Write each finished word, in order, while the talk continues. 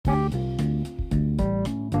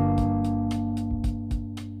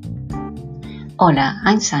Hola,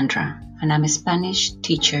 I'm Sandra, and I'm a Spanish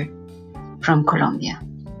teacher from Colombia.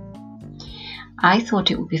 I thought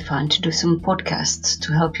it would be fun to do some podcasts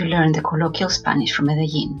to help you learn the colloquial Spanish from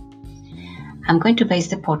Medellin. I'm going to base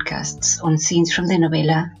the podcasts on scenes from the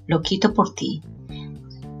novela Loquito por ti,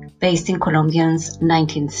 based in Colombia's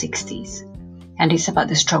 1960s, and it's about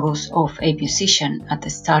the struggles of a musician at the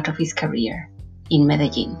start of his career in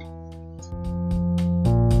Medellin.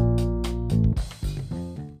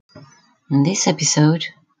 In this episode,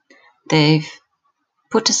 they've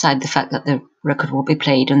put aside the fact that the record will be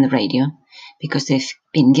played on the radio because they've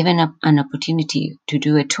been given an opportunity to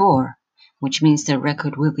do a tour, which means the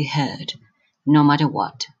record will be heard no matter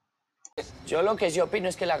what. Yo lo que sí opino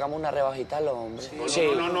es que le hagamos una rebajita al hombre. Sí,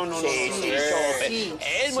 no. Sí,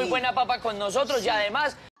 es muy buena papa con nosotros y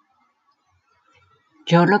además...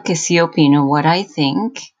 Yo lo que sí opino, what I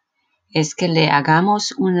think, es que le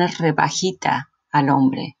hagamos una rebajita al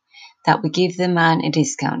hombre. That we give the man a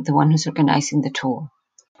discount, the one who's organizing the tour.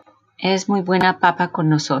 Es muy buena papa con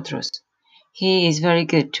nosotros. He is very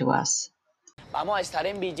good to us. Vamos a estar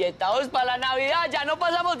embilletados para la Navidad, ya no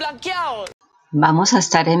pasamos blanqueados. Vamos a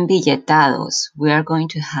estar embilletados. We are going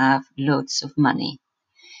to have loads of money.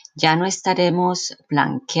 Ya no estaremos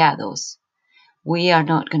blanqueados. We are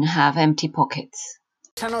not going to have empty pockets.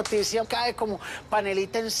 Esa noticia cae como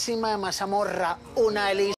panelita encima de mazamorra, una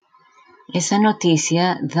delicia. Esa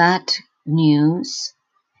noticia, that news,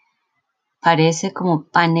 parece como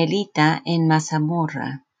panelita en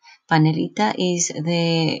mazamorra. Panelita is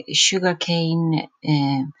the sugarcane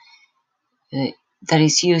that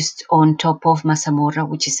is used on top of mazamorra,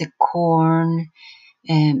 which is a corn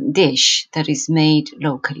dish that is made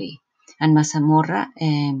locally. And mazamorra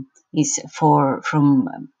is from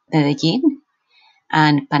Medellin,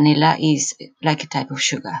 and panela is like a type of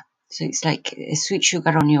sugar. So it's like a sweet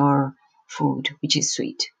sugar on your food, which is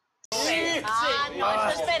sweet. No,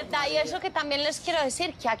 eso es verdad. Y eso que también les quiero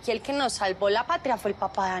decir, que aquí el que nos salvó la patria fue el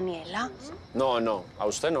papá de Daniela. No, a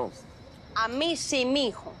usted no. A mí sí,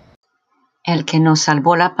 mijo. El que nos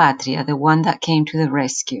salvó la patria, the one that came to the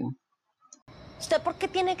rescue. ¿Usted por qué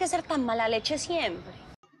tiene que ser tan mala leche siempre?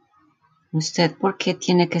 ¿Usted por qué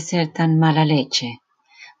tiene que ser tan mala leche?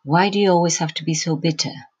 Why do you always have to be so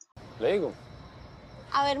bitter? Le digo.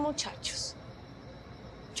 A ver, muchachos.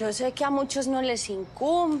 Yo sé que a muchos no les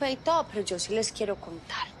incumbe y todo, pero yo sí les quiero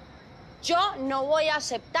contar. Yo no voy a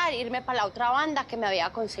aceptar irme para la otra banda que me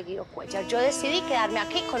había conseguido Cuellar. Yo decidí quedarme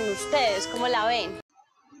aquí con ustedes, ¿cómo la ven?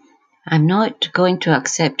 I'm not going to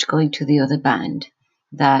accept going to the other band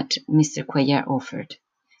that Mr. Cuellar offered.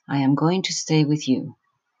 I am going to stay with you.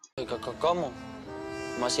 ¿Cómo?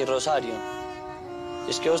 ¿Cómo así, Rosario?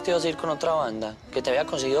 Es que vos te ibas a ir con otra banda que te había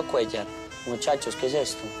conseguido Cuellar. Muchachos, ¿qué es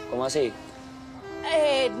esto? ¿Cómo así?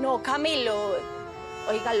 No, Camilo.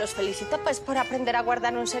 Oiga, los felicito pues por aprender a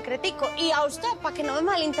guardar un secretico. Y a usted, para que no me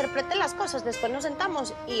malinterprete las cosas, después nos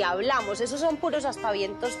sentamos y hablamos. Esos son puros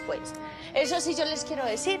aspavientos, pues. Eso sí yo les quiero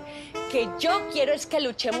decir, que yo quiero es que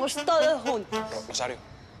luchemos todos juntos. Rosario,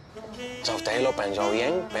 o sea, ¿usted lo pensó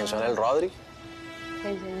bien? ¿Pensó en el Rodri?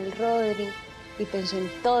 Pensé en el Rodri y pensé en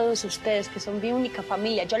todos ustedes, que son mi única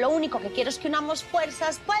familia. Yo lo único que quiero es que unamos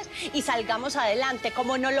fuerzas, pues, y salgamos adelante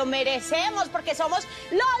como nos lo merecemos, porque somos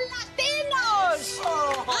los latinos.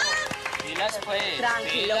 Dilas pues.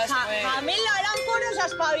 Tranquilo, Camilo, eran puros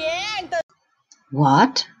aspavientos.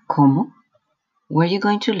 What? ¿Cómo? Were you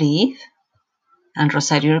going to leave? And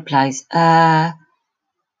Rosario replies,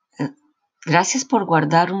 gracias por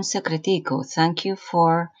guardar un secretico. Thank you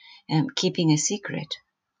for keeping a secret.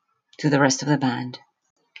 To the rest of the band.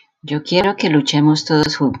 Yo quiero que luchemos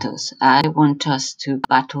todos juntos. I want us to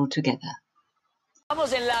battle together.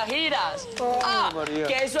 Vamos en las giras.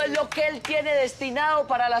 Que eso es lo que él tiene destinado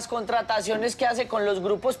para las contrataciones que hace con los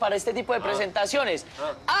grupos para este tipo de presentaciones.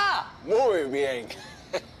 Muy bien.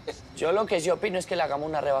 Yo lo que sí opino es que le hagamos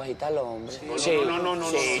una rebajita al hombre. Sí,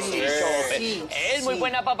 no. Es muy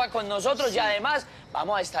buena papa con nosotros y además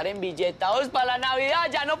vamos a estar embilletados para la Navidad,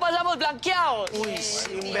 ya no pasamos blanqueados. Uy,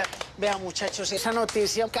 sí, vea, muchachos, esa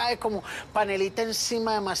noticia cae como panelita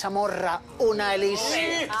encima de mazamorra, una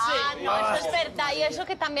delicia. No, eso es verdad. Y eso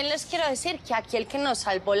que también les quiero decir, que aquí el que nos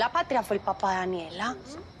salvó la patria fue el papá de Daniela.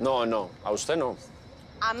 No, a usted no.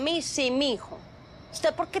 A mí sí, mijo.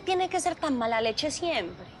 ¿Usted por qué tiene que ser tan mala leche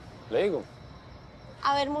siempre? Le digo.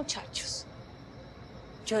 A ver, muchachos.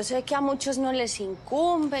 Yo sé que a muchos no les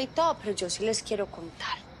incumbe y todo, pero yo sí les quiero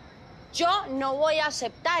contar. Yo no voy a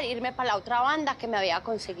aceptar irme para la otra banda que me había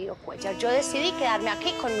conseguido Cuellar. Yo decidí quedarme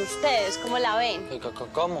aquí con ustedes, ¿cómo la ven?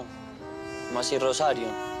 ¿Cómo? ¿Cómo así, Rosario?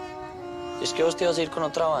 Es que vos te ibas a ir con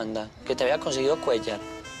otra banda que te había conseguido Cuellar.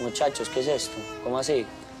 Muchachos, ¿qué es esto? ¿Cómo así?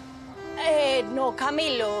 No,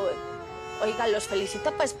 Camilo. Oiga, los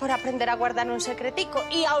felicito pues por aprender a guardar un secretico.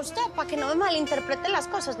 Y a usted, para que no me malinterpreten las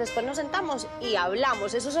cosas, después nos sentamos y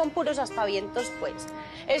hablamos. Esos son puros aspavientos, pues.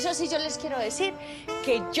 Eso sí, yo les quiero decir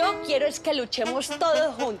que yo quiero es que luchemos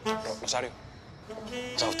todos juntos. Rosario,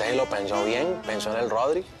 o sea, ¿usted lo pensó bien? ¿Pensó en el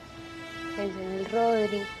Rodri? Pensé en el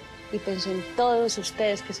Rodri y pensé en todos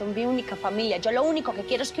ustedes, que son mi única familia. Yo lo único que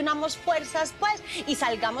quiero es que unamos fuerzas, pues, y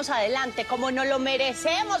salgamos adelante como nos lo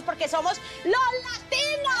merecemos, porque somos los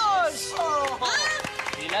latinos. ¿Ah?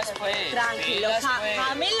 Pilas, pues. Tranquilo, pilas, pues.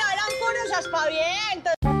 Camilo, eran puros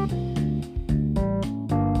aspavientos.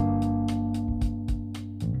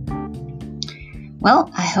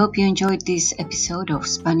 Well, I hope you enjoyed this episode of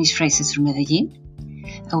Spanish Phrases from Medellin.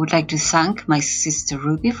 I would like to thank my sister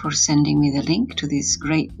Ruby for sending me the link to this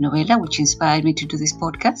great novela which inspired me to do this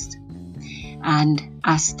podcast. And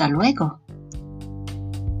hasta luego.